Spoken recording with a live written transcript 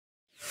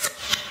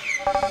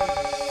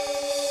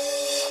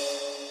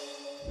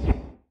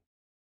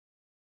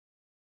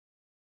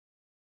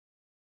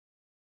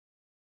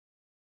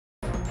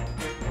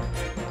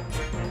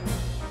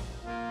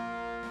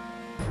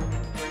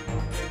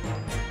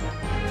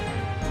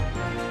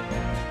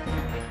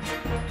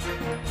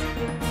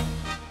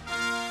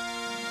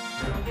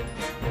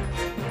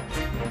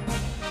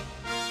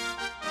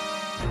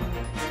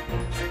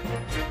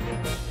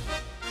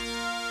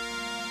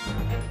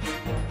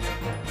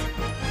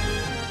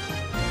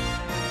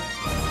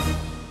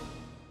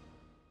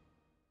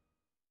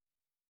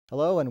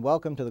Hello and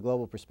welcome to the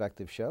Global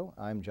Perspective Show.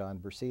 I'm John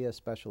Bersia,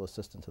 Special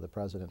Assistant to the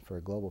President for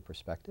Global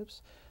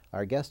Perspectives.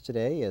 Our guest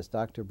today is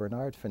Dr.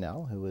 Bernard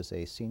Finel, who is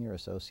a Senior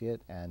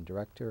Associate and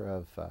Director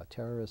of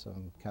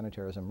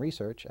Counter-terrorism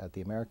Research at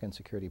the American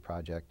Security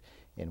Project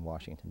in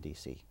Washington,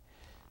 D.C.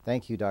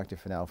 Thank you, Dr.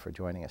 Finel, for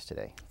joining us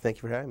today. Thank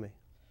you for having me.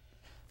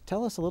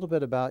 Tell us a little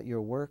bit about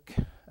your work,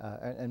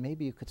 and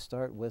maybe you could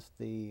start with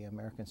the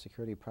American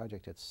Security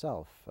Project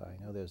itself.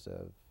 I know there's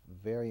a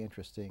very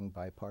interesting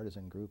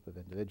bipartisan group of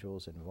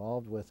individuals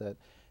involved with it.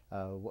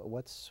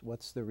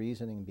 What's the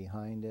reasoning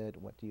behind it?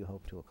 What do you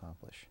hope to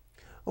accomplish?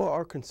 Well,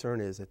 our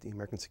concern is that the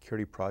American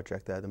Security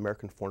Project, that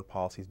American foreign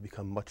policy has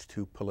become much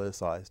too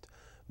politicized,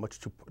 much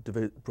too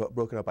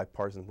broken up by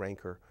partisan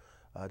rancor.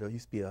 There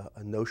used to be a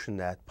notion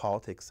that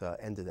politics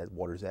ended at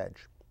water's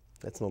edge.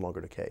 That's no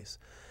longer the case.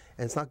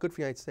 And it's not good for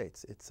the United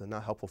States. It's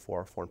not helpful for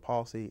our foreign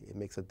policy. It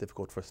makes it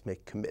difficult for us to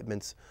make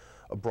commitments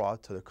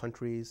abroad to other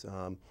countries.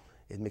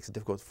 It makes it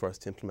difficult for us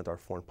to implement our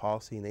foreign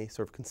policy in a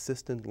sort of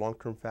consistent,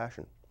 long-term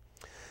fashion.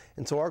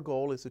 And so our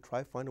goal is to try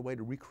to find a way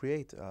to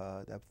recreate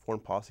that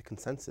foreign policy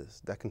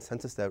consensus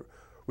that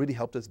really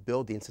helped us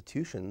build the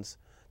institutions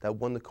that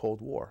won the Cold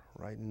War,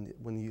 right? And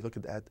when you look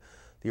at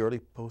the early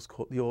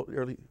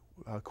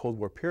Cold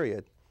War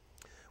period,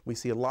 we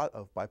see a lot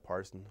of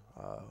bipartisan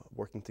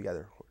working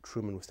together.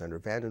 Truman with Senator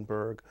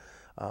Vandenberg,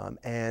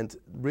 and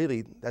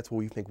really that's what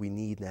we think we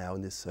need now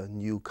in this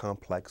new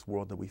complex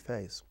world that we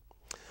face.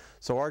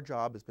 So our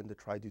job has been to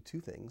try to do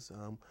two things.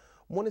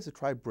 One is to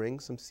try to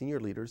bring some senior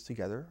leaders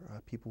together,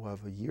 people who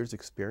have a year's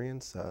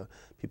experience,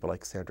 people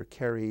like Senator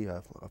Kerry,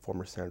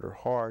 former Senator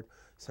Hart,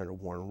 Senator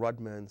Warren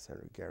Rudman,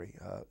 Senator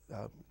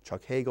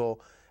Chuck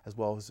Hagel, as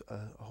well as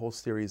a whole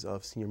series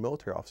of senior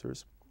military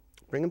officers.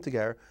 Bring them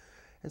together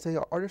and say,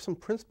 are there some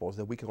principles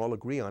that we can all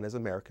agree on as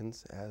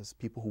Americans, as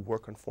people who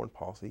work on foreign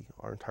policy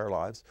our entire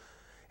lives?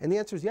 And the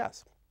answer is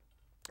yes.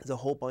 There's a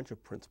whole bunch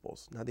of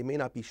principles. Now, they may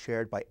not be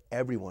shared by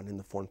everyone in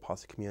the foreign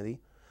policy community,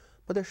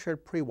 but they're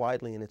shared pretty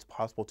widely, and it's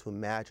possible to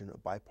imagine a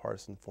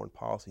bipartisan foreign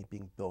policy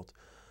being built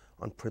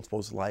on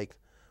principles like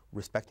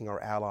respecting our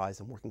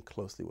allies and working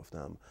closely with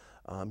them,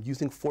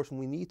 using force when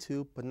we need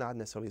to, but not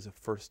necessarily as a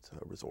first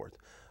resort,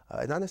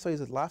 not necessarily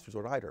as a last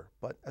resort either,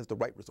 but as the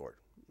right resort.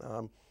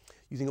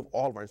 Using of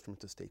all of our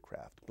instruments of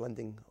statecraft,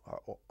 blending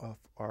all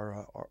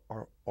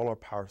our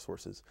power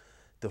sources,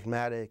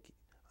 diplomatic,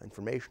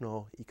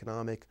 informational,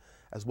 economic,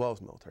 as well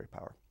as military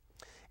power.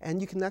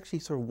 And you can actually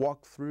sort of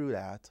walk through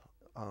that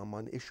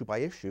on issue by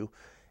issue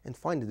and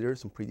find that there is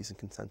some pretty decent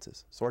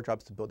consensus. So our job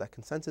is to build that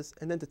consensus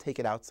and then to take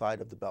it outside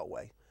of the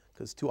Beltway,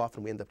 because too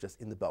often we end up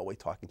just in the Beltway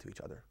talking to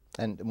each other.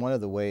 And one of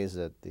the ways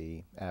that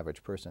the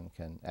average person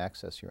can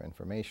access your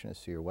information is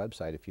through your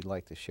website. If you'd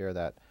like to share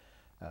that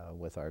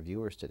with our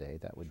viewers today,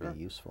 that would be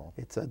useful.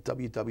 It's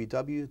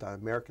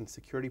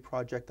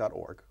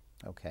www.americansecurityproject.org.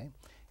 Okay.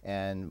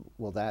 And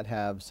will that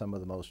have some of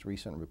the most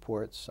recent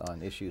reports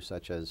on issues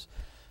such as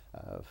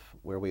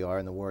where we are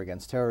in the war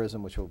against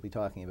terrorism, which we'll be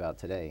talking about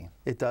today?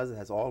 It does. It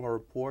has all of our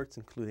reports,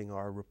 including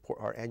our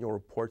annual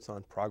reports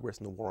on progress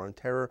in the war on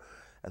terror,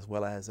 as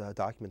well as a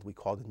document we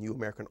call the New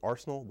American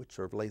Arsenal, which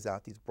sort of lays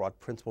out these broad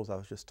principles I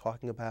was just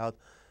talking about.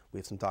 We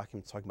have some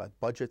documents talking about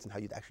budgets and how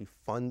you'd actually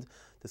fund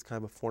this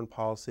kind of a foreign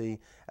policy,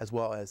 as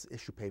well as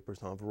issue papers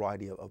on a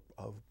variety of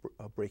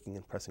breaking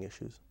and pressing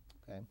issues.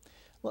 Okay.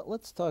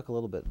 Let's talk a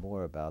little bit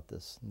more about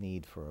this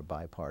need for a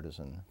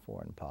bipartisan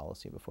foreign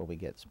policy before we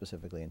get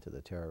specifically into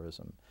the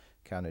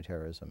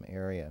counterterrorism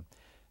area.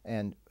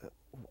 And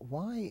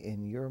why,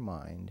 in your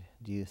mind,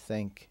 do you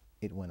think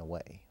it went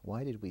away?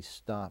 Why did we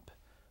stop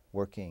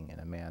working in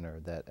a manner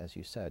that, as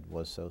you said,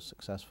 was so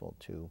successful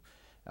to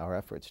our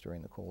efforts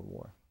during the Cold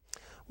War?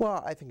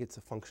 Well, I think it's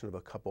a function of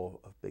a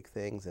couple of big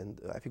things, and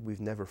I think we've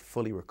never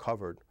fully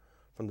recovered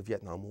from the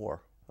Vietnam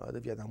War. The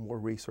Vietnam War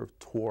really sort of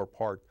tore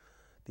apart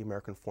the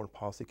American foreign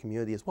policy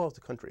community as well as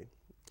the country.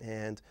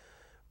 And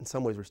in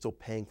some ways, we're still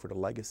paying for the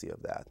legacy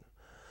of that.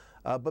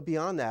 But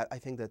beyond that, I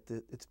think that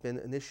it's been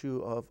an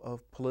issue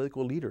of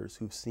political leaders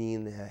who've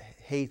seen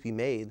hate be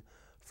made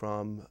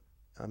from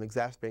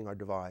exacerbating our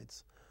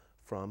divides,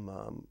 from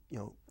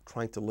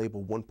trying to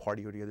label one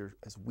party or the other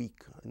as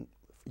weak. And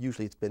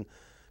usually it's been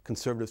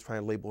conservatives trying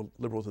to label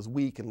liberals as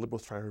weak and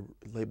liberals trying to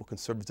label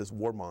conservatives as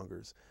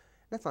warmongers.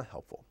 That's not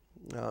helpful.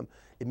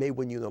 It may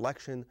win you an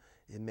election.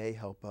 It may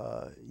help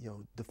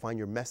define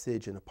your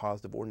message in a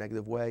positive or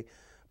negative way,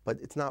 but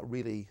it's not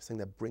really something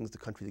that brings the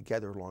country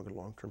together along a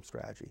long-term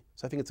strategy.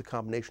 So I think it's a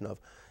combination of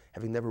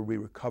having never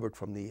really recovered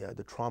from the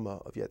trauma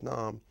of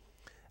Vietnam,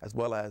 as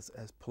well as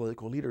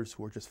political leaders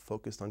who are just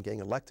focused on getting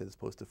elected as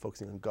opposed to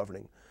focusing on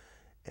governing.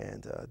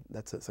 And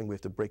that's something we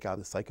have to break out of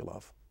the cycle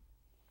of.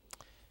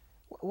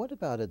 What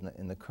about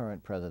in the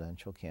current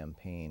presidential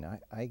campaign?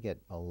 I get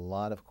a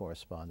lot of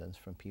correspondence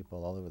from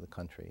people all over the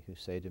country who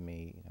say to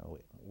me,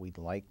 we'd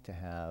like to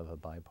have a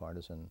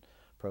bipartisan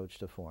approach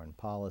to foreign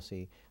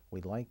policy.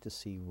 We'd like to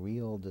see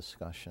real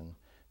discussion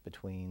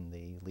between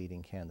the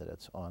leading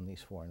candidates on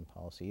these foreign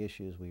policy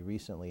issues. We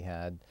recently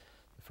had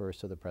the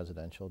first of the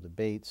presidential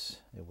debates.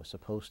 It was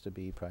supposed to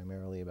be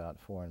primarily about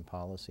foreign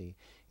policy.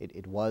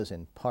 It was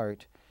in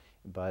part,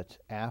 but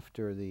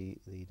after the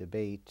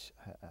debate,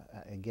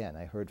 again,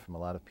 I heard from a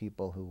lot of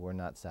people who were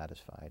not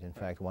satisfied. In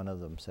fact, one of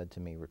them said to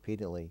me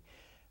repeatedly,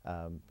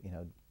 you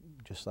know,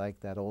 just like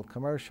that old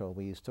commercial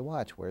we used to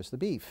watch, where's the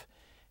beef?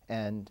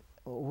 And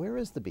where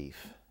is the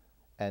beef?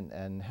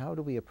 And how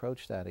do we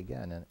approach that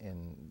again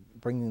in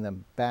bringing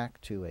them back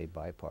to a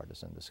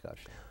bipartisan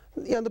discussion?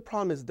 Yeah, the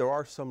problem is there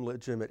are some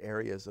legitimate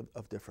areas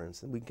of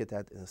difference, and we can get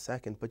that in a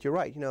second. But you're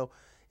right, you know,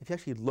 if you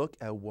actually look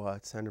at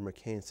what Senator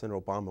McCain and Senator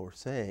Obama were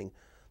saying,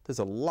 there's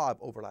a lot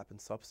of overlap in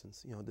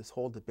substance. You know, this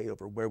whole debate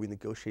over where we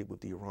negotiate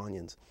with the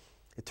Iranians,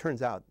 it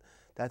turns out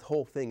that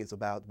whole thing is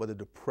about whether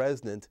the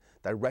president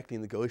directly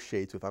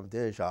negotiates with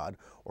Ahmadinejad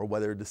or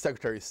whether the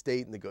Secretary of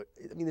State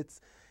negotiates. I mean,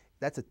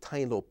 that's a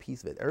tiny little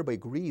piece of it. Everybody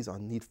agrees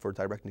on need for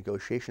direct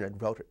negotiation at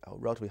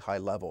relatively high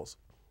levels.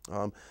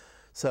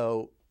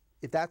 So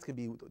if that's going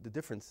to be the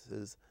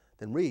differences,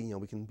 then really, you know,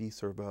 we can be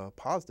sort of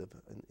positive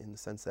in the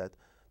sense that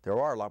there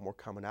are a lot more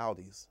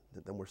commonalities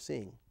than we're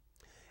seeing.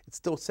 It's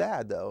still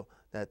sad, though,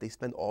 that they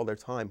spend all their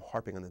time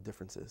harping on the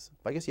differences.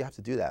 But I guess you have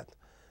to do that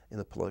in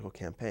a political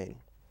campaign.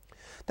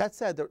 That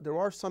said, there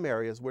are some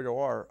areas where there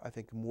are, I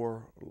think,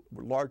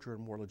 larger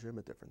and more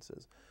legitimate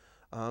differences.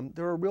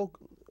 There are real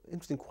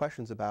interesting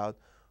questions about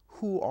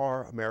who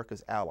are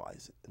America's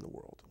allies in the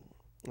world.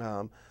 You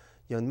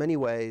know, in many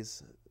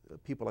ways,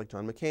 people like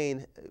John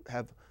McCain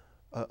have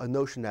a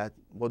notion that,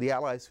 well, the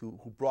allies who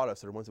brought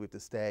us are the ones that we have to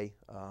stay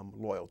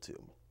loyal to.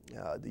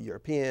 The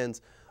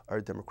Europeans are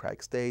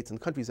democratic states,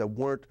 and countries that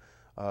weren't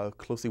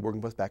closely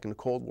working with us back in the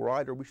Cold War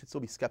either, we should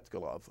still be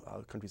skeptical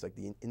of. Countries like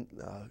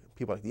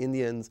people like the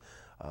Indians,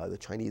 the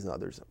Chinese, and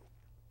others.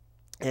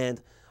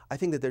 And I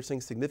think that there's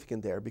something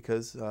significant there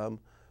because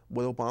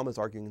what Obama is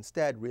arguing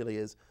instead really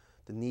is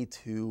the need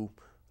to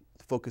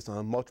focus on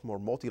a much more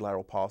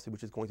multilateral policy,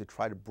 which is going to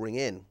try to bring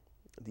in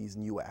these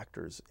new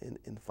actors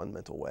in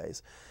fundamental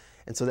ways.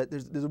 And so that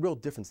there's a real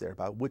difference there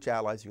about which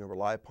allies you're going to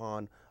rely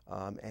upon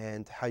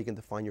and how you can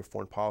define your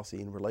foreign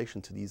policy in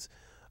relation to these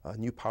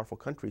new powerful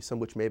countries, some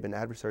which may have been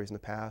adversaries in the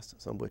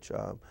past, some which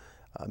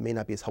may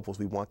not be as helpful as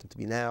we want them to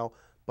be now.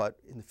 But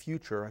in the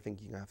future, I think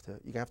you're going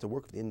to have to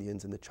work with the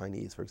Indians and the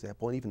Chinese, for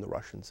example, and even the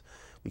Russians.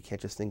 We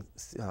can't just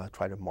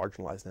try to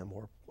marginalize them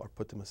or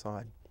put them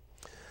aside.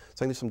 So I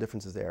think there's some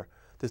differences there.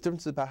 There's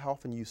differences about how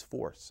often you use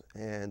force,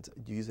 and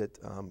do you use it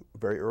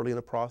very early in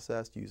the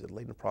process, do you use it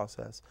late in the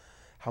process,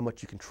 how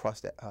much you can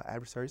trust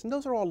adversaries, and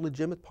those are all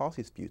legitimate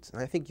policy disputes.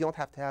 And I think you don't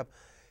have to have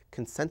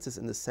consensus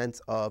in the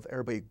sense of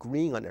everybody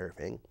agreeing on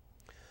everything,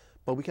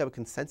 but we can have a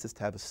consensus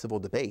to have a civil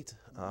debate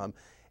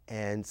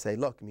and say,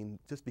 look, I mean,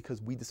 just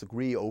because we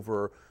disagree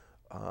over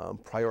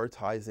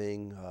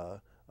prioritizing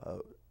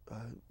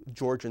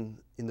Georgian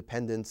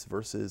independence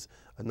versus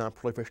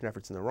non-proliferation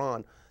efforts in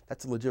Iran,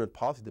 that's a legitimate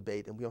policy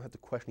debate, and we don't have to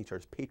question each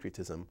other's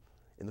patriotism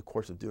in the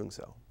course of doing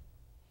so.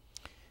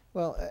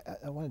 Well,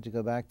 I wanted to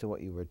go back to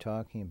what you were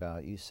talking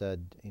about. You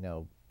said, you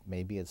know,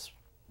 maybe it's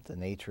the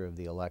nature of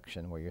the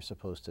election where you're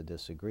supposed to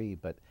disagree,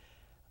 but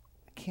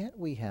can't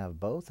we have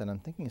both? And I'm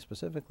thinking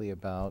specifically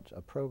about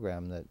a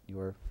program that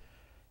your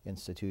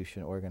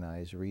institution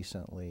organized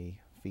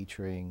recently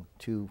featuring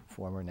two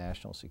former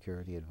national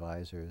security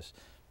advisors,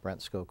 Brent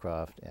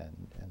Scowcroft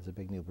and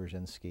Zbigniew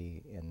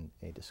Brzezinski, in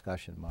a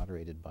discussion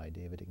moderated by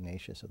David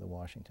Ignatius of the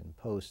Washington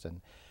Post.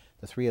 And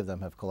the three of them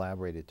have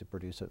collaborated to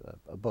produce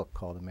a book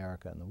called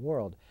America and the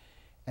World.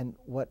 And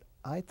what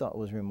I thought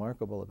was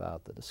remarkable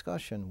about the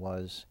discussion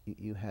was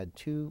you had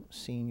two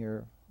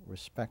senior,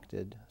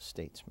 respected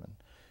statesmen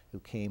who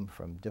came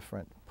from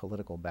different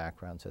political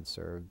backgrounds, had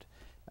served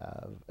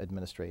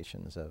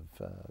administrations of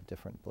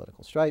different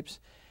political stripes,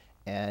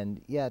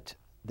 and yet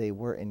they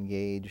were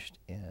engaged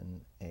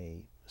in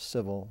a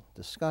civil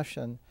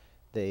discussion.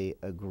 They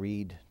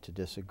agreed to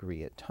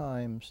disagree at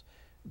times,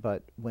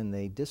 but when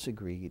they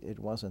disagreed, it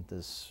wasn't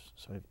this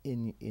sort of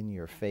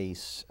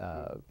in-your-face,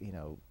 you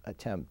know,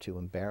 attempt to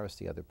embarrass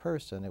the other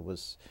person. It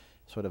was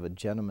sort of a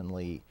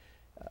gentlemanly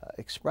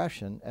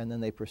expression, and then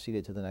they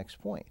proceeded to the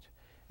next point.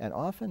 And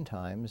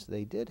oftentimes,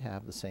 they did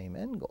have the same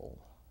end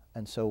goal.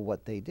 And so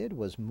what they did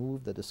was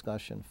move the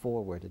discussion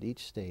forward at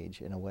each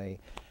stage in a way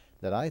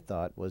that I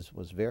thought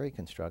was very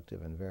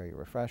constructive and very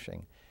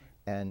refreshing.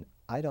 And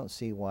I don't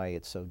see why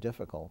it's so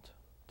difficult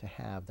to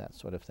have that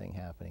sort of thing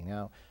happening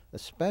now,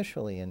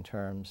 especially in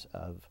terms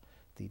of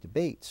the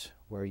debates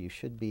where you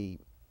should be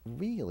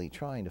really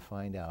trying to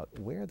find out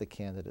where the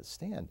candidates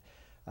stand,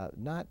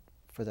 not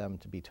for them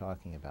to be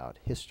talking about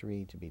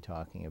history, to be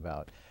talking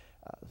about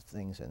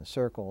things in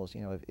circles.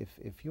 You know,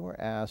 if you're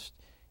asked,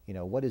 you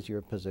know, what is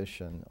your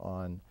position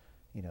on,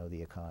 you know,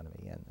 the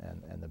economy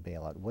and the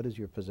bailout? What is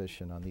your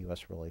position on the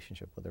U.S.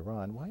 relationship with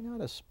Iran? Why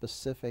not a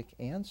specific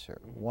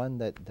answer?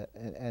 One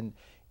and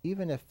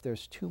even if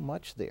there's too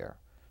much there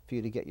for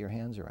you to get your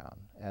hands around,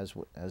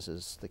 as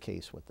is the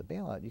case with the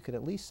bailout, you could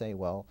at least say,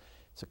 well,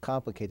 it's a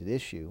complicated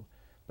issue,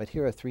 but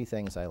here are three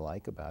things I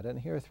like about it, and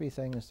here are three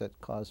things that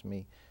cause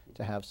me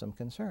to have some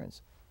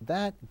concerns.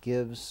 That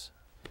gives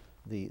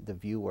the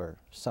viewer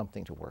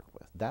something to work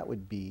with. That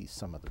would be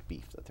some of the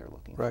beef that they're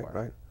looking Right, for.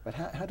 right. But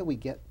how do we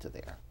get to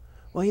there?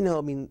 Well, you know,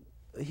 I mean,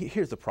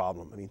 here's the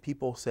problem. I mean,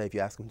 people say, if you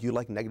ask them, do you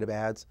like negative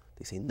ads?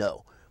 They say,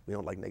 no, we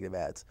don't like negative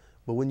ads.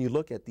 But when you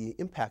look at the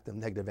impact of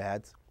negative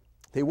ads,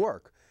 they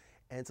work.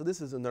 And so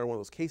this is another one of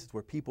those cases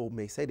where people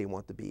may say they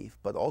want the beef,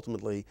 but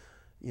ultimately,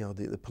 you know,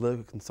 the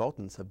political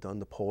consultants have done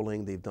the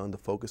polling, they've done the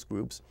focus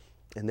groups,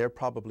 and they're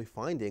probably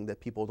finding that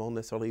people don't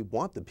necessarily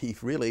want the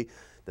beef, really,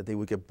 that they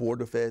would get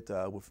bored of it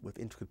with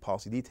intricate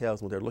policy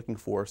details, and what they're looking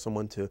for is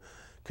someone to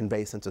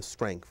convey a sense of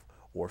strength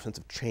or a sense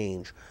of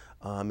change.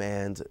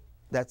 And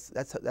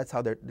that's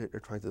how they're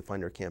trying to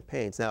define their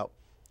campaigns. Now,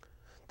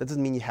 that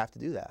doesn't mean you have to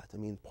do that. I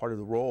mean, part of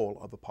the role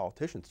of a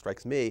politician,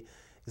 strikes me,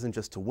 isn't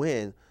just to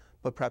win,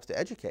 but perhaps to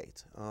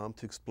educate,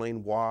 to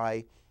explain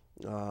why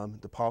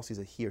the policies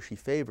that he or she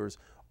favors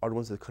are the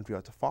ones that the country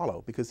ought to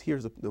follow. Because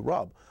here's the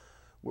rub.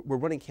 We're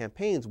running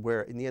campaigns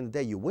where, in the end of the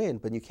day, you win,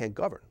 but you can't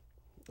govern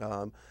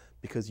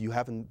because you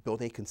haven't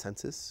built any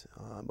consensus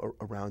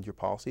around your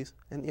policies.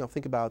 And, you know,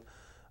 think about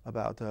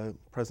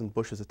President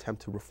Bush's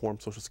attempt to reform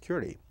Social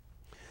Security.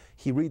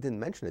 He really didn't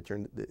mention it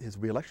during his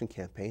re-election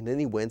campaign. Then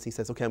he wins. He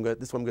says, "Okay,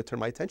 this is what I'm going to turn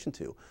my attention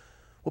to."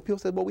 Well, people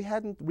said, "Well, we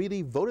hadn't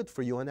really voted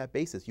for you on that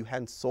basis. You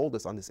hadn't sold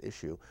us on this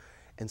issue,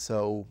 and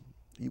so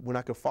we're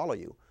not going to follow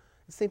you."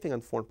 The same thing on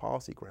foreign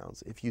policy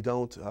grounds. If you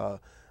don't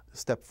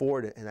step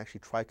forward and actually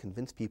try to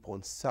convince people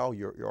and sell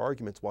your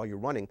arguments while you're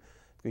running,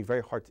 it's going to be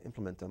very hard to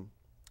implement them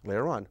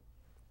later on.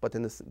 But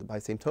then by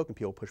the same token,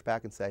 people push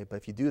back and say, "But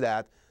if you do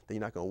that, then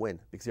you're not going to win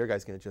because the other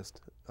guy's going to just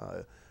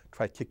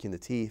try to kick you in the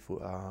teeth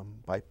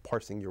by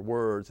parsing your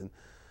words." And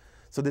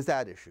so there's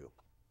that issue.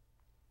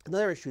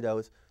 Another issue, though,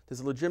 is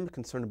there's a legitimate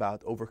concern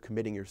about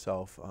overcommitting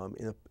yourself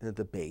in a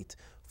debate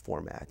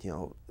format. You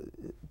know,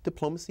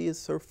 diplomacy is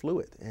sort of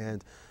fluid,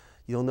 and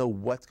you don't know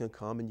what's going to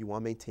come, and you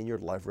want to maintain your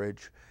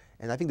leverage.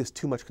 And I think there's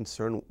too much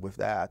concern with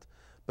that.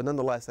 But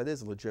nonetheless, that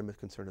is a legitimate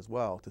concern as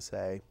well, to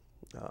say,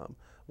 well,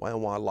 I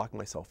don't want to lock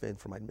myself in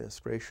for my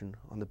administration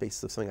on the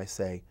basis of something I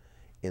say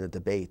in a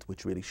debate,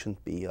 which really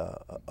shouldn't be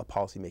a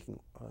policy-making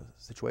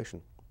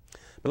situation.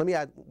 But let me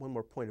add one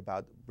more point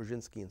about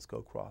Brzezinski and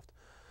Scowcroft.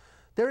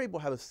 They're able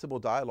to have a civil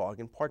dialogue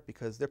in part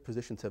because their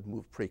positions have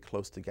moved pretty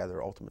close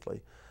together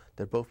ultimately.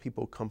 That both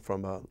people come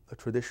from a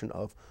tradition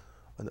of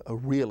a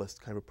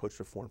realist kind of approach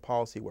to foreign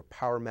policy where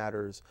power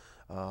matters,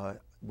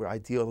 where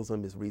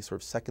idealism is really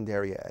sort of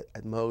secondary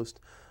at most,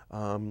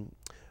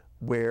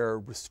 where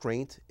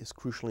restraint is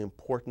crucially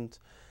important.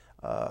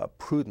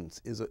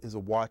 Prudence is a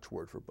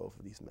watchword for both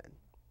of these men.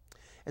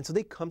 And so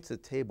they come to the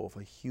table with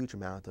a huge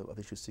amount of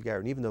issues together.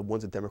 And even though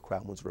one's a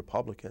Democrat, one's a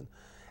Republican,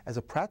 as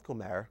a practical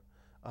matter,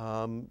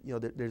 you know,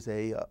 there's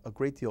a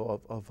great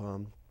deal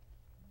of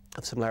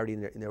similarity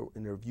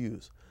in their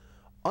views.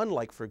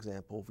 Unlike, for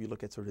example, if we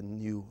look at sort of the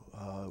new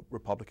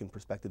Republican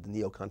perspective, the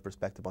neocon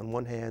perspective on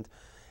one hand,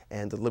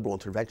 and the liberal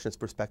interventionist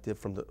perspective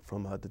from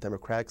the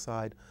Democratic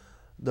side,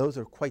 those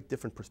are quite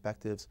different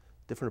perspectives,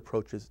 different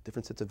approaches,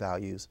 different sets of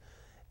values.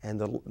 And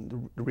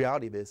the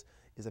reality of it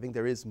is I think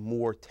there is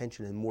more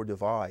tension and more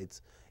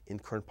divides in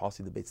current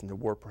policy debates than there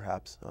were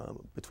perhaps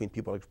between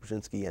people like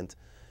Brzezinski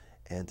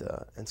and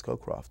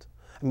Scowcroft.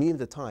 I mean,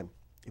 even at the time,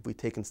 if we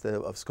take instead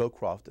of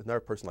Scowcroft, another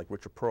person like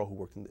Richard Pearl who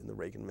worked in the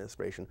Reagan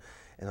administration,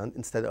 and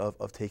instead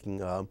of taking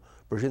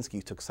Brzezinski,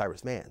 you took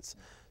Cyrus Vance.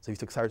 So you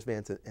took Cyrus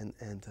Vance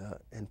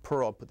and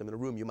Pearl and put them in a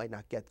room, you might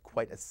not get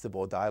quite as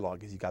civil a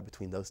dialogue as you got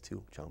between those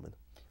two gentlemen.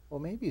 Well,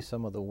 maybe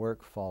some of the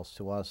work falls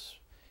to us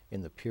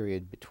in the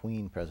period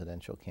between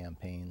presidential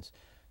campaigns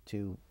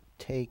to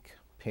take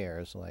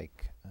pairs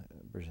like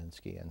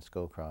Brzezinski and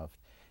Scowcroft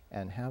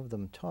and have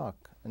them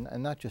talk, and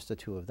not just the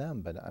two of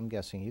them, but I'm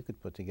guessing you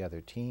could put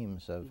together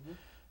teams of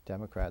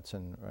Democrats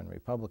and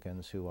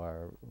Republicans who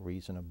are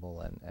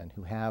reasonable and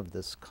who have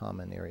this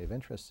common area of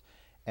interest,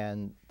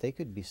 and they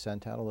could be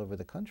sent out all over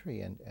the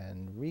country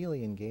and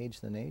really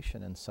engage the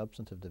nation in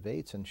substantive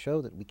debates and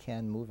show that we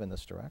can move in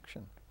this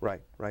direction.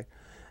 Right, right.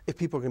 If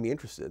people are going to be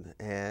interested.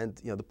 And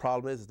you know, the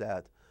problem is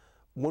that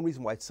one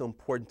reason why it's so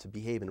important to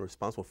behave in a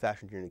responsible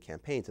fashion during the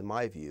campaigns, in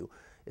my view,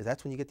 is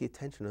that's when you get the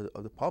attention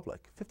of the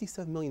public.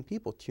 57 million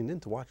people tuned in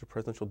to watch the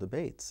presidential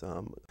debates.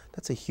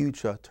 That's a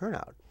huge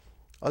turnout.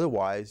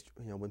 Otherwise,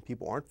 you know, when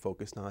people aren't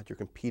focused on it, you're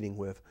competing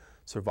with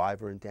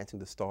Survivor and Dancing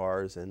with the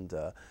Stars and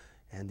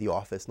The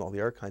Office and all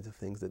the other kinds of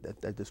things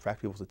that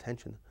distract people's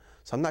attention.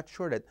 So I'm not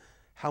sure that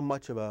how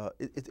much of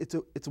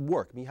it's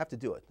work. I mean, you have to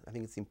do it. I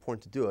think it's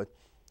important to do it.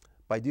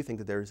 But I do think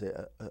that there's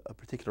a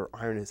particular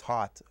iron is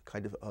hot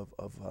kind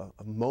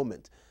of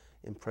moment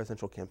in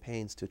presidential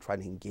campaigns to try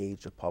to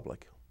engage the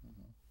public.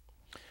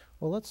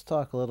 Well, let's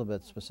talk a little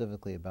bit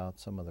specifically about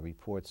some of the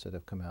reports that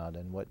have come out,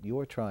 and what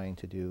you're trying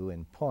to do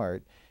in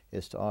part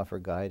is to offer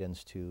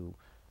guidance to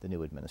the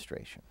new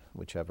administration.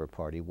 Whichever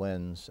party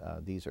wins,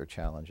 these are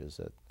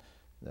challenges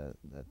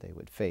that they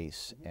would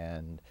face.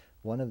 And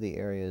one of the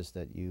areas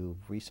that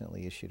you've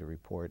recently issued a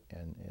report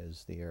in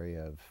is the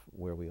area of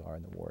where we are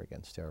in the war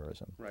against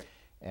terrorism. Right.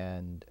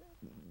 And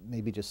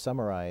maybe just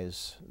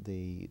summarize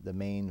the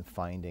main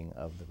finding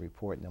of the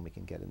report, and then we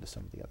can get into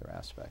some of the other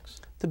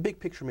aspects. The big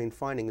picture main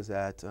finding is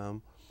that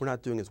we're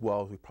not doing as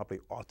well as we probably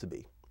ought to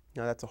be.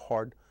 Now that's a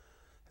hard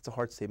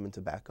statement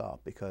to back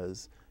up,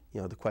 because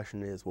the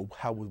question is, well,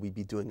 how would we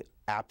be doing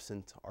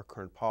absent our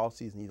current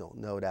policies, and you don't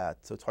know that.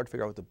 So it's hard to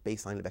figure out what the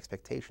baseline of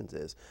expectations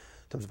is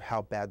in terms of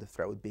how bad the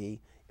threat would be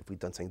if we'd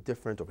done something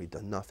different or if we'd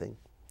done nothing.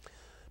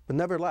 But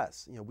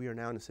nevertheless, we are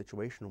now in a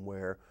situation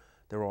where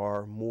there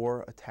are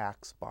more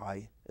attacks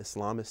by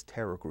Islamist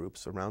terror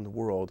groups around the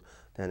world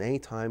than any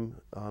time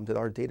that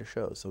our data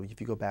shows. So if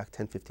you go back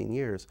 10, 15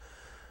 years,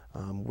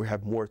 we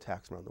have more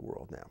attacks around the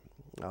world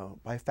now,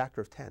 by a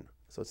factor of 10.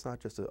 So it's not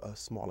just a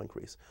small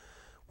increase.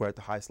 We're at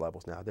the highest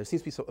levels now. There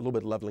seems to be a little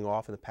bit leveling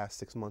off in the past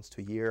 6 months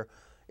to a year.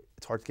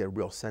 It's hard to get a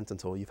real sense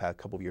until you've had a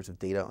couple of years of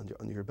data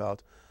under your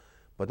belt.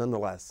 But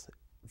nonetheless,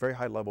 very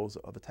high levels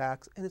of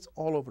attacks, and it's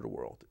all over the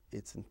world.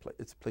 It's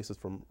places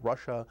from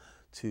Russia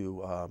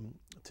to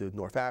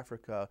North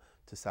Africa,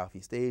 to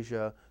Southeast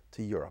Asia,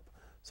 to Europe.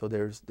 So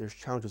there's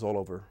challenges all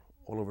over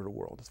the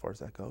world as far as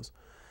that goes.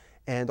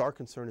 And our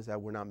concern is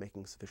that we're not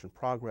making sufficient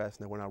progress,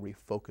 and that we're not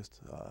refocused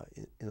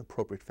in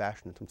appropriate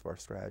fashion in terms of our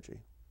strategy.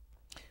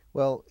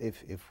 Well,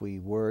 if we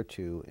were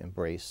to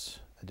embrace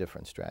a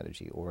different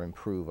strategy or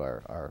improve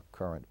our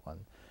current one,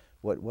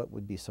 what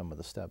would be some of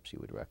the steps you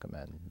would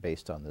recommend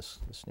based on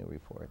this new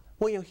report?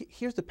 Well,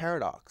 here's the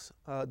paradox.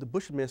 The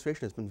Bush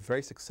administration has been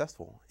very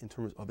successful in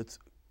terms of its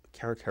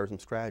counterterrorism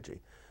strategy,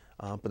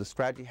 but the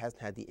strategy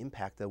hasn't had the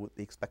impact that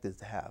they expected it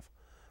to have.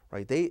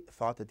 Right? They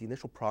thought that the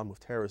initial problem with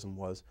terrorism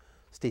was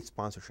state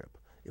sponsorship.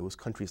 It was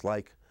countries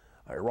like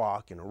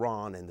Iraq and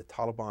Iran and the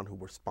Taliban who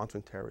were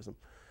sponsoring terrorism.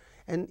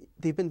 And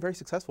they've been very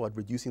successful at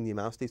reducing the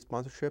amount of state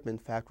sponsorship, in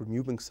fact,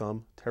 removing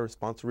some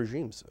terrorist-sponsored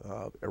regimes,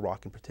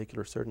 Iraq in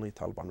particular, certainly the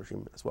Taliban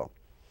regime as well.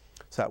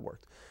 So that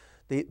worked.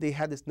 They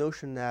had this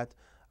notion that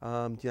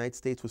the United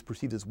States was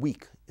perceived as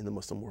weak in the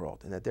Muslim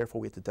world, and that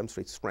therefore we had to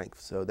demonstrate strength.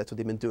 So that's what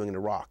they've been doing in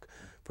Iraq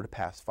for the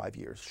past 5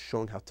 years,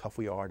 showing how tough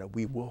we are, that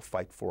we will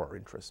fight for our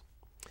interests.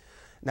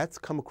 And that's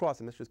come across,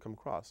 and that's just come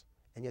across,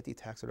 and yet the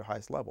attacks are at the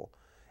highest level.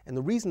 And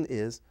the reason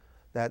is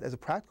that, as a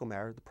practical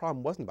matter, the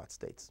problem wasn't about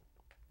states.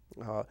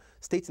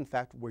 States, in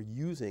fact, were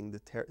using the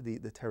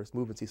terrorist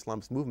movements, the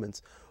Islamist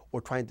movements, or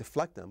trying to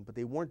deflect them, but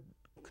they weren't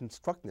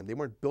constructing them. They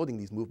weren't building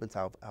these movements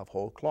out of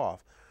whole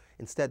cloth.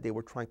 Instead, they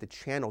were trying to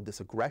channel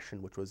this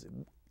aggression, which was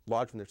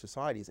lodged in their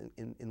societies,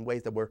 in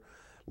ways that were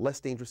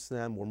less dangerous to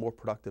them or more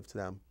productive to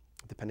them,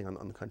 depending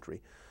on the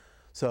country.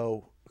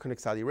 So, a country like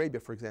Saudi Arabia,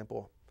 for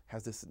example,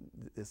 has this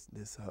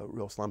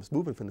real Islamist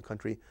movement in the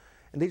country,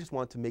 and they just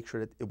wanted to make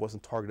sure that it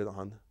wasn't targeted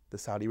on the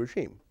Saudi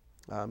regime.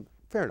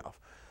 Fair enough.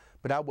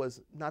 But that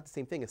was not the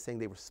same thing as saying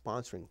they were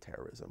sponsoring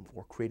terrorism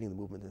or creating the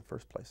movement in the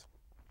first place.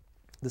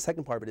 The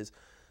second part of it is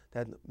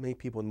that many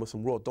people in the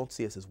Muslim world don't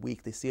see us as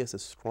weak. They see us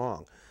as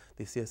strong.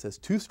 They see us as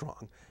too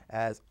strong,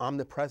 as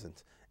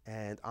omnipresent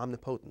and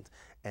omnipotent.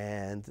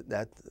 And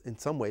that, in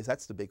some ways,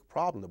 that's the big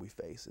problem that we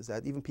face, is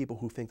that even people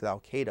who think that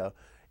Al-Qaeda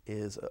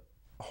is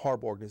a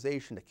horrible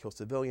organization that kills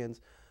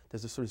civilians,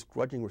 there's a sort of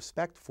grudging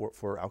respect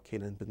for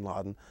Al-Qaeda and bin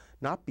Laden,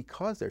 not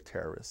because they're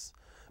terrorists,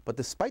 but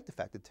despite the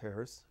fact that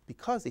terrorists,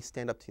 because they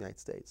stand up to the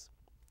United States.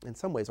 In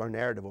some ways, our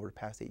narrative over the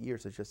past 7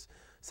 years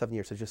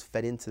has just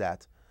fed into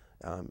that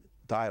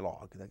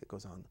dialogue that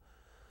goes on.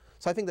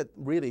 So I think that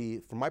really,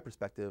 from my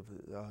perspective,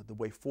 the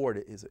way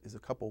forward is a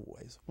couple of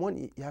ways. One,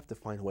 you have to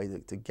find a way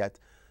to get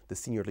the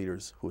senior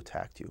leaders who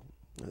attacked you.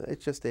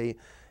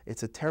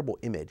 It's a terrible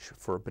image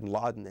for bin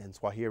Laden and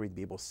Zawahiri to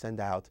be able to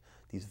send out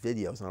these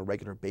videos on a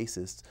regular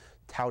basis,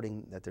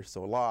 touting that they're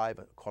still alive,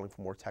 calling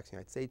for more attacks in the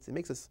United States. It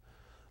makes us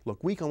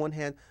look weak on one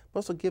hand, but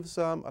also gives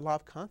a lot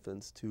of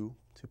confidence to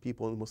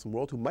people in the Muslim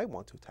world who might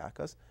want to attack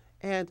us.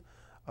 And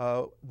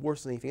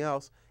worse than anything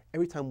else,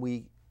 every time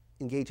we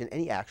engage in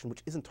any action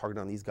which isn't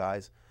targeted on these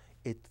guys,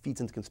 it feeds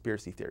into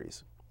conspiracy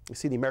theories. You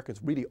see, the Americans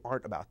really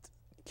aren't about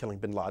killing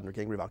bin Laden or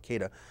getting rid of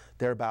Al-Qaeda.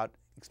 They're about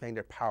expanding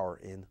their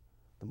power in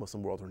the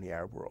Muslim world or in the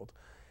Arab world.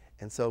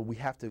 And so we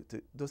have to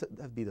those have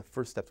to be the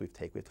first steps we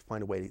take. We have to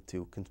find a way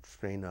to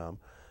constrain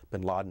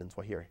bin Laden and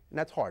Zawahiri. And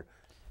that's hard.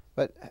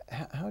 But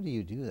how do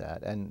you do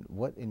that? And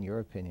what, in your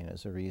opinion,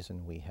 is the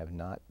reason we have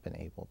not been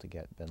able to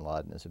get bin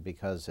Laden? Is it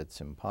because it's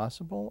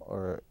impossible,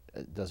 or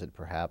does it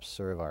perhaps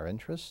serve our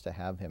interests to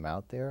have him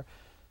out there,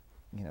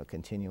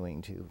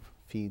 continuing to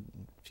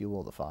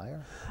fuel the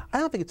fire? I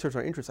don't think it serves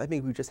our interests. I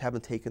think we just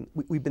haven't taken,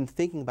 we've been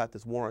thinking about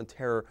this war on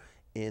terror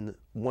in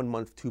 1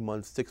 month, 2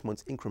 months, 6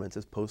 months increments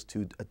as opposed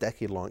to a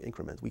decade-long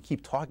increments. We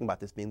keep talking about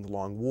this being the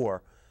long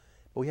war,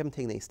 but we haven't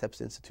taken any steps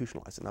to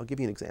institutionalize it. And I'll give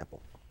you an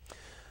example.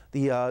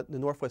 The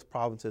northwest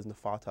provinces and the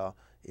Fatah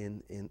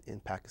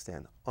in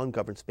Pakistan,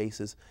 ungoverned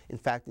spaces, in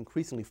fact,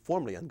 increasingly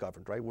formally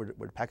ungoverned, right? Where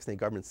the Pakistani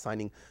government is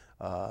signing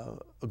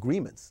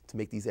agreements to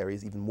make these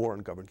areas even more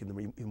ungoverned, give them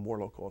even more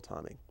local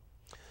autonomy.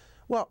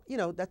 Well,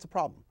 that's a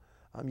problem.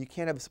 You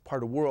can't have a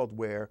part of the world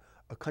where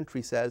a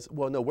country says,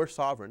 well, no, we're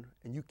sovereign,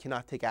 and you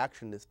cannot take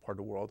action in this part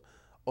of the world.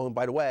 Oh, and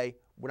by the way,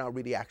 we're not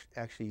really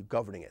actually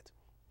governing it.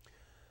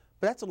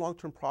 But that's a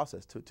long-term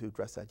process to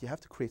address that. You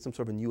have to create some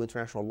sort of a new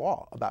international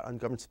law about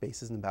ungoverned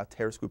spaces and about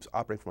terrorist groups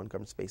operating from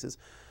ungoverned spaces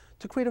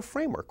to create a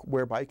framework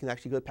whereby you can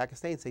actually go to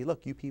Pakistan and say,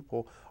 look, you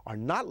people are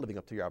not living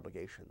up to your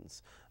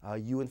obligations.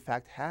 You, in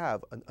fact,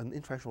 have an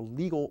international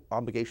legal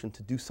obligation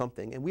to do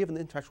something, and we have an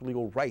international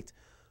legal right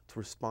to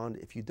respond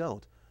if you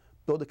don't.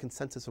 Build a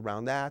consensus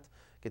around that,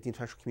 get the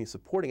international community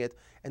supporting it,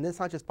 and then it's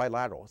not just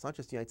bilateral. It's not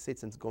just the United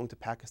States going to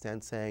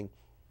Pakistan saying,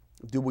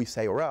 do we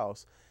say or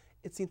else.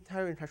 It's the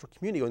entire international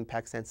community going to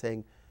Pakistan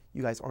saying,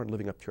 you guys aren't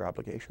living up to your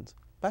obligations.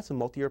 That's a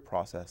multi-year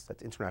process.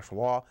 That's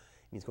international law.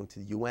 It means going to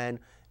the UN.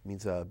 It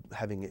means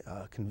having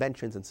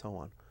conventions and so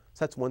on.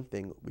 So that's one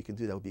thing we can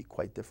do that would be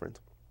quite different.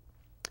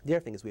 The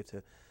other thing is we have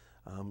to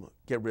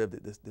get rid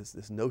of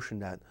this notion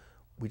that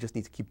we just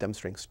need to keep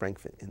demonstrating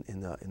strength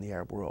in the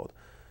Arab world.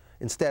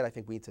 Instead, I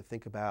think we need to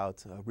think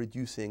about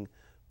reducing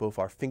both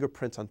our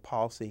fingerprints on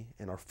policy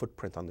and our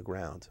footprint on the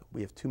ground. We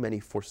have too many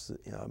forces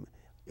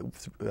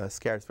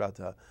scattered throughout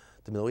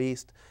the Middle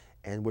East,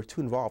 and we're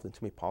too involved in too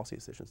many policy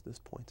decisions at this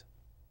point.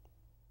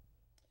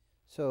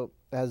 So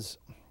as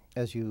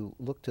you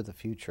look to the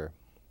future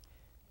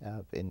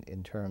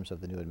in terms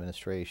of the new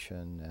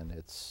administration and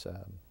its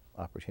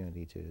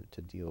opportunity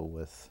to deal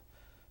with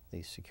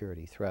these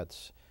security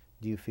threats,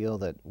 do you feel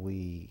that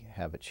we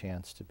have a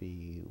chance to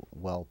be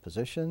well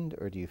positioned,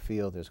 or do you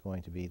feel there's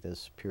going to be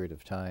this period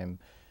of time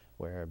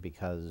where,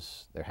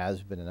 because there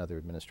has been another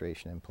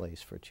administration in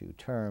place for 2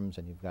 terms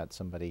and you've got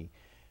somebody,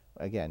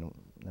 again,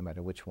 no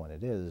matter which one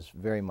it is,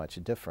 very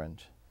much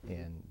different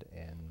in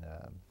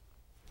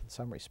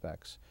some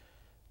respects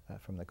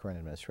from the current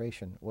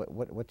administration,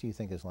 what do you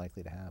think is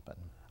likely to happen?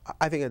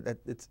 I think that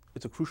it's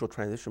a crucial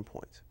transition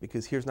point,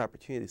 because here's an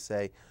opportunity to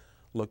say,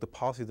 look, the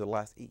policies of the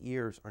last 8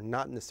 years are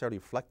not necessarily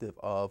reflective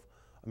of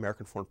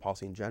American foreign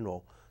policy in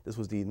general. This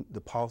was the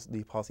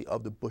policy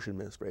of the Bush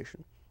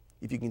administration.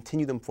 If you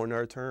continue them for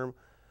another term,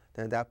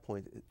 then at that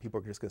point, people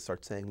are just going to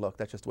start saying, look,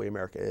 that's just the way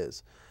America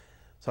is.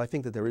 So I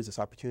think that there is this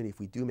opportunity, if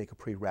we do make a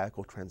pretty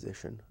radical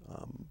transition,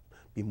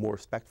 be more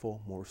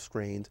respectful, more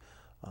restrained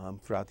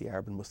throughout the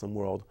Arab and Muslim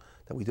world,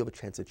 that we do have a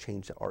chance to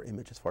change our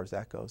image as far as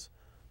that goes.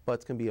 But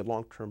it's going to be a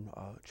long-term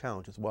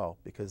challenge as well,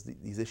 because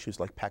these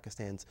issues like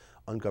Pakistan's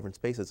ungoverned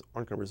spaces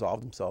aren't going to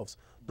resolve themselves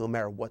no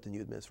matter what the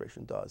new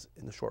administration does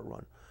in the short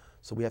run.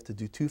 So we have to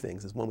do 2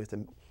 things. One, we have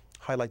to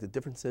highlight the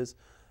differences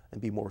and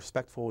be more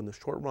respectful in the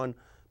short run,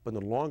 but in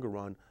the longer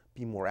run,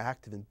 be more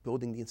active in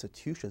building the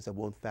institutions that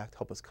will in fact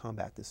help us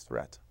combat this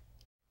threat.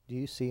 Do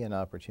you see an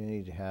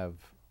opportunity to have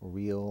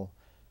real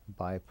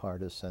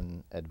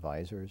bipartisan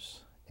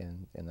advisors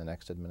in the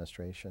next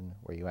administration,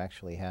 where you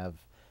actually have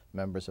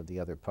members of the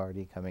other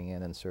party coming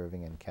in and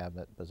serving in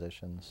cabinet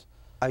positions?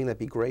 I think that'd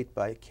be great,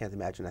 but I can't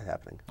imagine that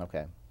happening.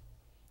 Okay.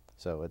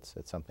 So it's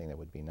something that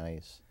would be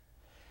nice.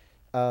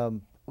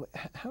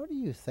 How do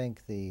you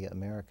think the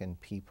American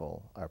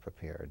people are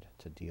prepared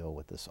to deal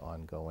with this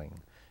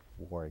ongoing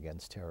war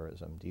against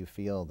terrorism? Do you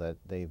feel that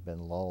they've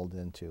been lulled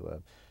into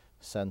a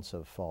sense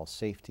of false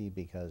safety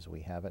because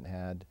we haven't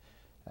had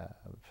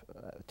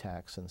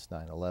attacks since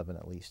 9/11,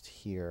 at least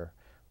here?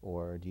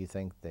 Or do you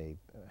think they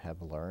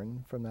have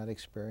learned from that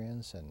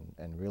experience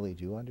and really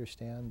do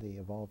understand the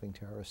evolving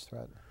terrorist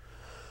threat?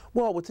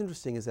 Well, what's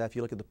interesting is that if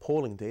you look at the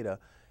polling data,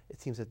 it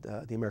seems that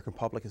the American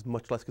public is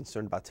much less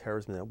concerned about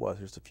terrorism than it was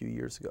just a few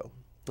years ago.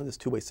 And there's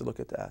 2 ways to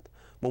look at that.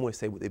 One way is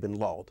to say they've been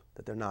lulled,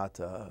 that they're not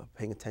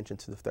paying attention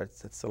to the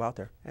threats that's still out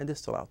there, and is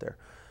still out there.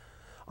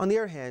 On the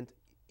other hand,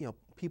 you know,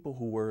 people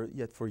who were,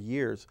 yet for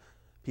years,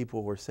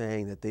 people were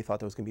saying that they thought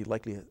there was going to be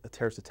likely a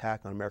terrorist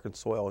attack on American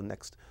soil in the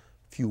next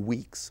few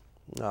weeks.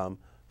 40%,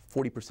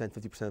 50%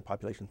 of the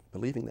population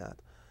believing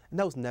that. And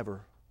that was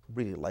never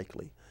really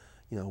likely.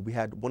 You know, we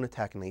had one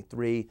attack in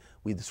 1983.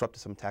 We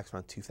disrupted some attacks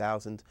around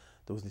 2000.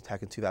 There was an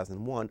attack in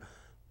 2001.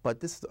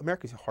 But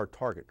America's a hard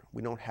target.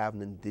 We don't have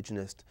an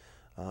indigenous,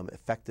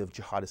 effective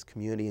jihadist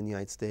community in the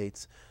United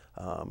States.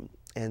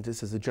 And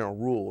just as a general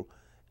rule,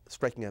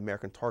 striking at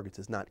American targets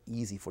is not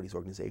easy for these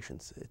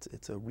organizations.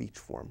 It's a reach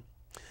for them.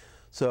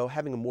 So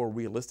having a more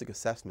realistic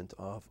assessment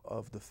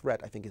of the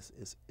threat, I think,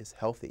 is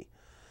healthy.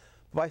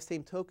 By the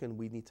same token,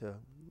 we need to,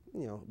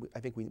 you know, I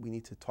think we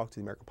need to talk to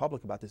the American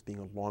public about this being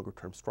a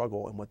longer-term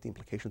struggle and what the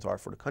implications are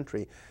for the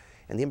country.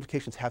 And the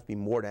implications have to be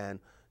more than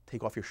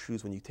take off your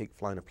shoes when you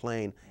fly in a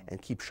plane and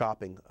keep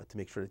shopping to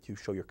make sure that you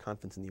show your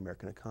confidence in the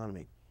American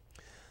economy.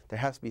 There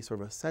has to be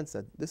sort of a sense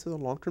that this is a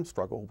long-term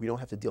struggle. We don't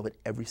have to deal with it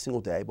every single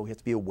day, but we have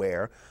to be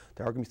aware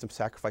there are going to be some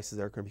sacrifices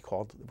that we're going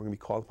to be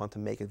called upon to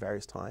make at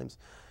various times.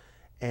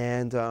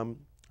 And,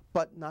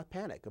 but not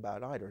panic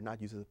about it either, not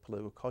use it as a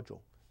political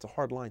cudgel. It's a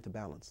hard line to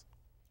balance.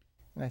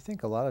 And I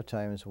think a lot of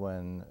times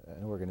when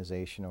an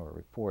organization or a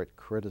report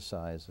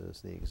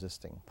criticizes the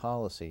existing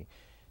policy,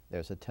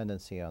 there's a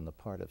tendency on the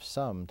part of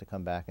some to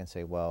come back and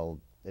say, well,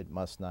 it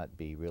must not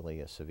be really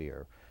a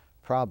severe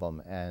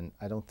problem. And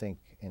I don't think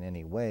in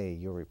any way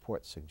your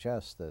report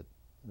suggests that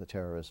the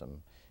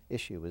terrorism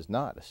issue is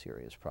not a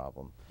serious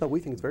problem. No, we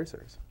think it's very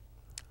serious.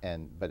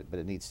 But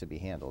it needs to be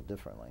handled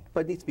differently.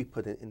 But it needs to be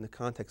put in the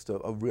context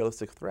of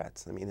realistic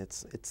threats. I mean,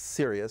 it's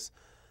serious,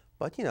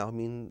 But you know, I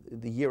mean,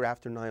 the year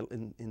after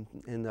in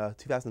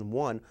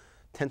 2001,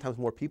 10 times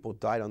more people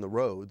died on the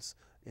roads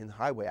in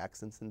highway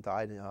accidents than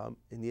died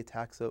in the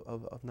attacks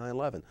of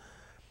 9/11.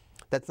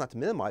 That's not to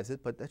minimize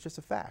it, but that's just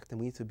a fact, and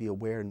we need to be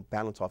aware and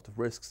balance off the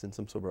risks in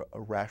some sort of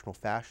a rational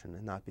fashion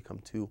and not become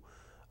too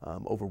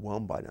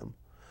overwhelmed by them.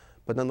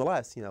 But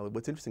nonetheless, you know,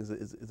 what's interesting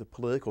is a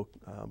political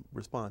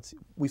response.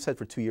 We've said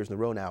for 2 years in a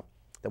row now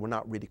that we're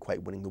not really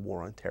quite winning the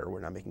war on terror.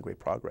 We're not making great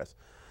progress.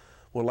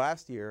 Well,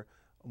 last year,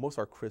 most of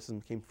our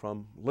criticism came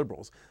from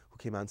liberals who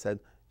came out and said,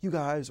 you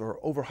guys are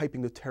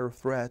overhyping the terror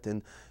threat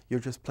and you're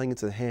just playing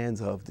into the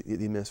hands of the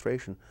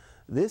administration.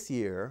 This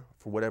year,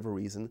 for whatever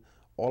reason,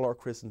 all our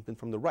criticism has been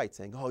from the right,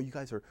 saying, oh, you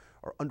guys are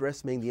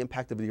underestimating the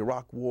impact of the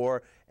Iraq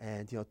war,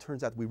 and you know, it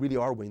turns out we really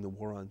are winning the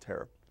war on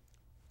terror.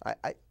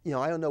 I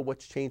don't know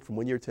what's changed from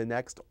one year to the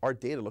next. Our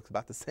data looks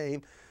about the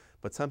same,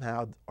 but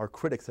somehow our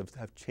critics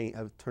have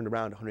turned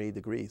around 180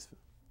 degrees.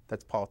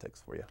 That's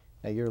politics for you.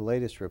 Now, your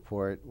latest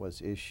report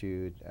was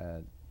issued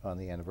on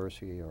the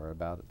anniversary, or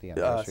about the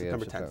anniversary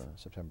September of 10th.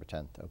 September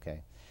 10th,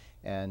 okay.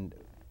 And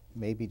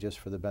maybe just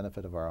for the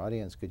benefit of our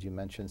audience, could you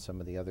mention some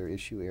of the other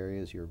issue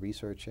areas you're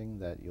researching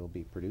that you'll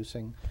be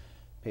producing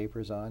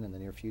papers on in the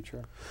near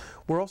future?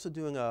 We're also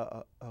doing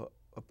a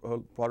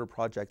broader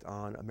project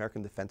on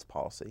American defense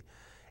policy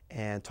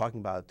and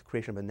talking about the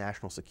creation of a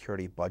national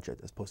security budget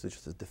as opposed to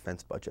just a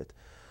defense budget.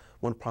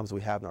 One of the problems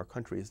we have in our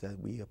country is that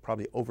we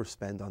probably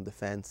overspend on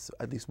defense,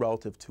 at least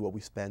relative to what we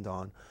spend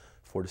on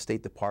for the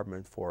State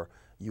Department, for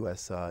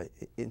U.S.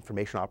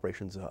 Information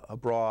operations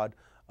abroad,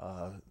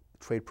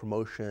 trade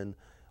promotion,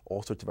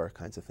 all sorts of other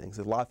kinds of things.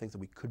 There's a lot of things that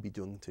we could be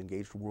doing to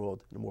engage the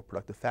world in a more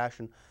productive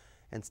fashion.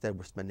 Instead,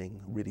 we're spending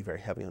really very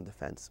heavily on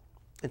defense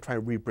and trying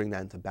to re-bring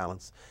that into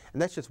balance.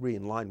 And that's just really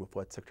in line with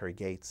what Secretary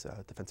Gates,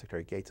 Defense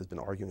Secretary Gates, has been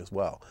arguing as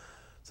well.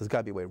 So there's got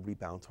to be a way to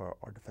rebalance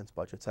our defense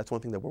budgets. That's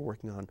one thing that we're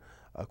working on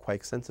quite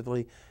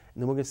extensively.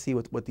 And then we're going to see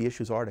what the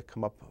issues are that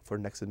come up for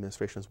the next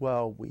administration as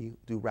well. We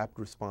do rapid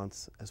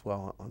response as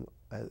well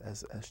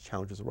as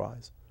challenges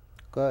arise.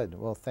 Good.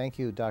 Well, thank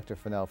you, Dr.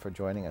 Finel, for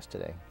joining us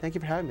today. Thank you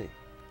for having me.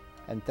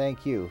 And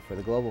thank you. For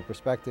the Global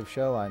Perspective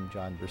Show, I'm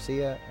John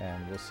Bersia,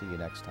 and we'll see you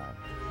next time.